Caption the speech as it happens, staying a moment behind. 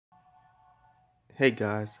Hey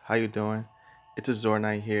guys, how you doing? It's a Zor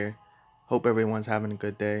Night here. Hope everyone's having a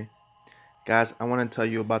good day. Guys, I want to tell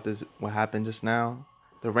you about this what happened just now.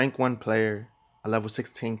 The rank 1 player, a level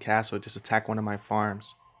 16 castle, just attacked one of my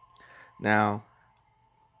farms. Now,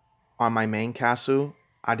 on my main castle,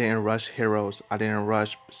 I didn't rush heroes. I didn't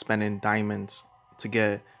rush spending diamonds to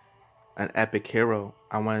get an epic hero.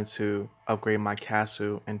 I wanted to upgrade my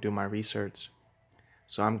castle and do my research.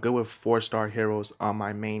 So I'm good with 4-star heroes on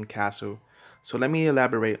my main castle. So let me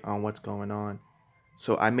elaborate on what's going on.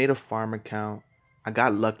 So I made a farm account. I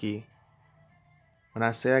got lucky. When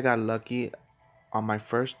I say I got lucky, on my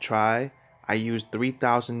first try, I used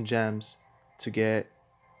 3,000 gems to get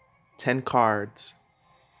 10 cards,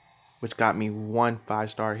 which got me one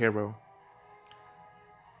 5-star hero.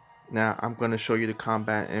 Now I'm going to show you the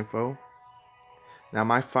combat info.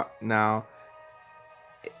 Now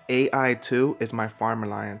AI2 is my farm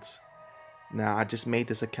alliance. Now I just made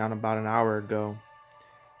this account about an hour ago.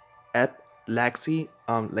 Ep Laxi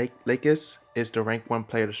Lakis is the rank 1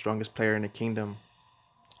 player, the strongest player in the kingdom.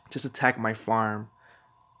 Just attack my farm.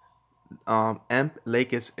 Emp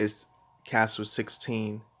Lakis is castle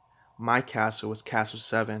 16. My castle is castle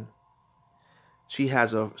 7. She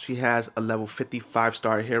has a level 55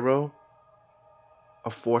 star hero, a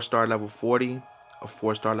 4-star level 40, a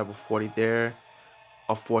 4-star level 40 there,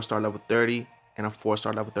 a 4-star level 30, and a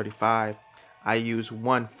 4-star level 35. I use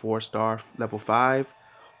one 4-star level 5,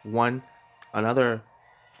 one another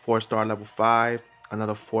 4-star level 5,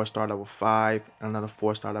 another 4-star level 5, and another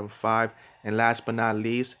 4-star level 5, and last but not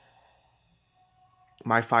least,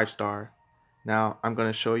 my 5-star. Now I'm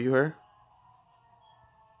gonna show you her.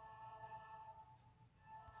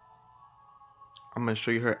 I'm gonna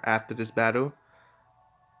show you her after this battle,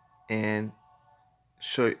 and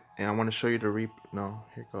I want to show you the No,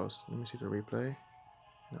 here it goes. Let me see the replay.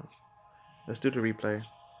 No, let's do the replay.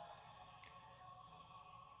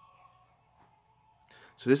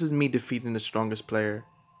 So this is me defeating the strongest player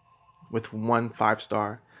with one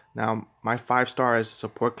 5-star. Now my 5-star is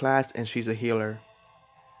support class, and she's a healer.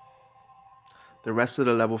 The rest of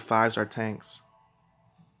the level 5s are tanks.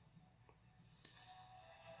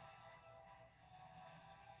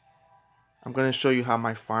 I'm going to show you how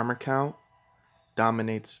my farmer count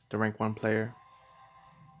dominates the rank 1 player.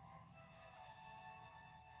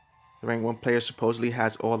 The rank 1 player supposedly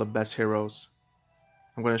has all the best heroes.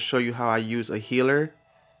 I'm going to show you how I use a healer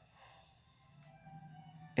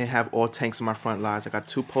and have all tanks in my front lines. I got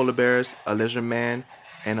 2 polar bears, a lizard man,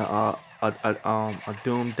 and a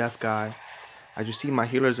doom death guy. As you see, my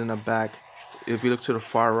healer's in the back. If you look to the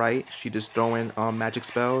far right, she just throwing magic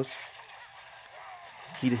spells.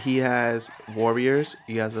 He has warriors.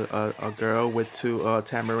 He has a girl with 2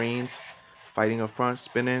 tamarines fighting up front,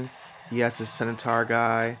 spinning. He has a centaur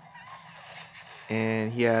guy,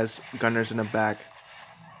 and he has gunners in the back.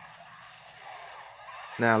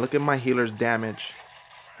 Now look at my healer's damage.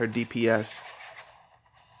 Her DPS.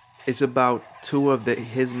 It's about 2 of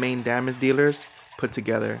his main damage dealers put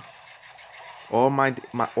together. All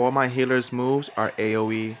my healers' moves are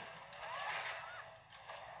AoE.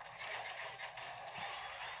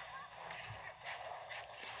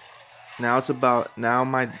 Now it's about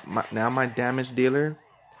my damage dealer,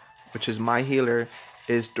 which is my healer,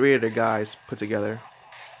 is 3 of the guys put together.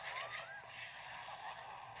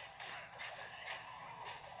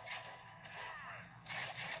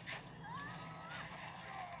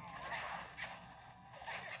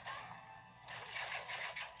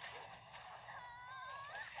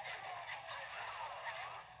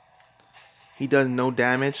 He does no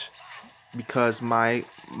damage because my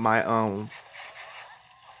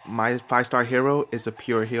 5-star hero is a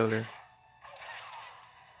pure healer.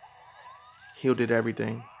 Heal did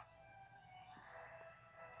everything.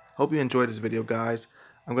 Hope you enjoyed this video, guys.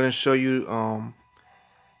 I'm gonna show you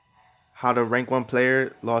how the rank 1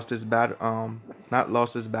 player lost his battle. Not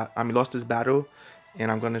lost his battle. I mean lost his battle,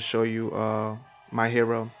 and I'm gonna show you my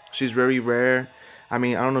hero. She's very rare. I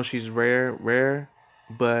mean, I don't know if she's rare,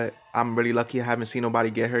 but I'm really lucky. I haven't seen nobody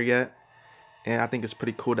get her yet, and I think it's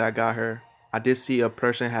pretty cool that I got her. I did see a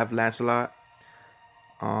person have Lancelot.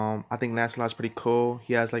 I think Lancelot's pretty cool.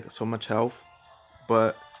 He has like so much health,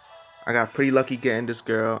 but I got pretty lucky getting this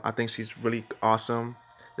girl. I think she's really awesome.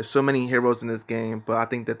 There's so many heroes in this game, but I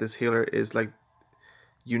think that this healer is like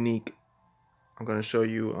unique. I'm gonna show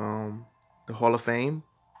you the Hall of Fame.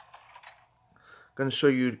 I'm gonna show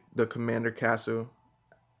you the Commander Castle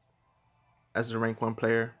as a rank 1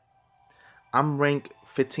 player. I'm rank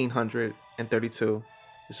 1532.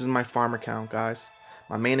 This is my farm account, guys.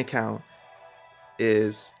 My main account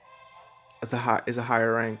is a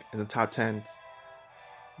higher rank in the top 10s.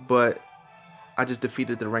 But I just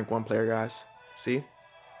defeated the rank 1 player, guys. See? Let's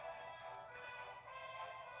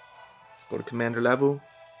go to commander level.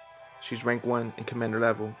 She's rank 1 in commander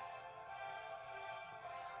level.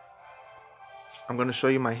 I'm going to show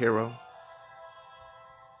you my hero.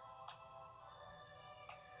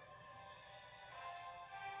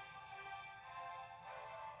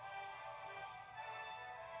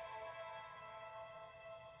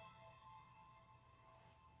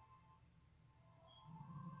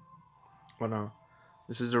 Well, no.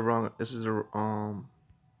 This is the wrong,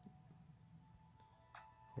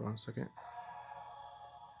 hold on a second.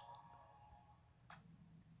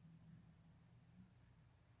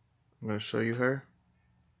 I'm going to show you her.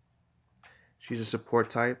 She's a support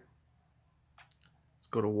type. Let's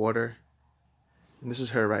go to water. And this is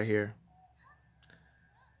her right here.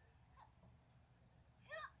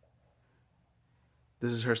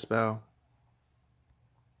 This is her spell.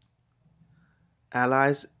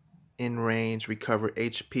 Allies in range recover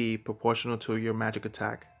HP proportional to your magic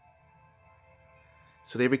attack.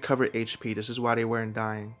 So they recover HP. This is why they weren't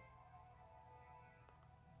dying.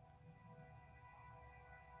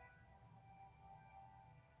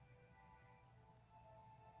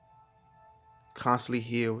 Constantly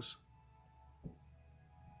heals.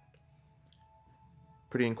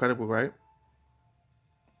 Pretty incredible, right?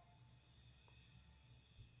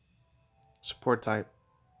 Support type.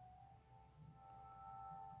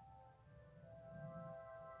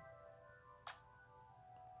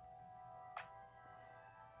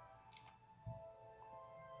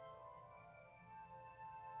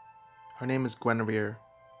 Her name is Guinevere.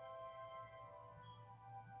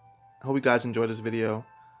 I hope you guys enjoyed this video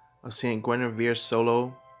of seeing Guinevere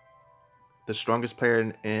solo, the strongest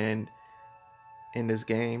player in this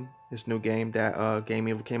game, this new game that Game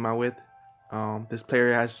Evil came out with. This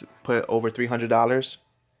player has put over $300,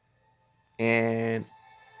 and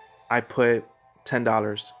I put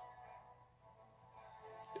 $10,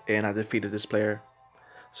 and I defeated this player.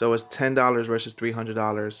 So it's $10 versus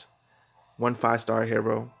 $300. One 5-star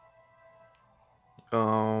hero.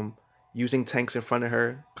 Using tanks in front of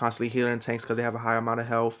her, constantly healing tanks because they have a high amount of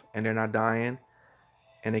health and they're not dying,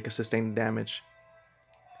 and they can sustain the damage.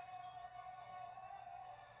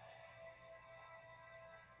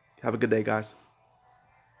 Have a good day, guys.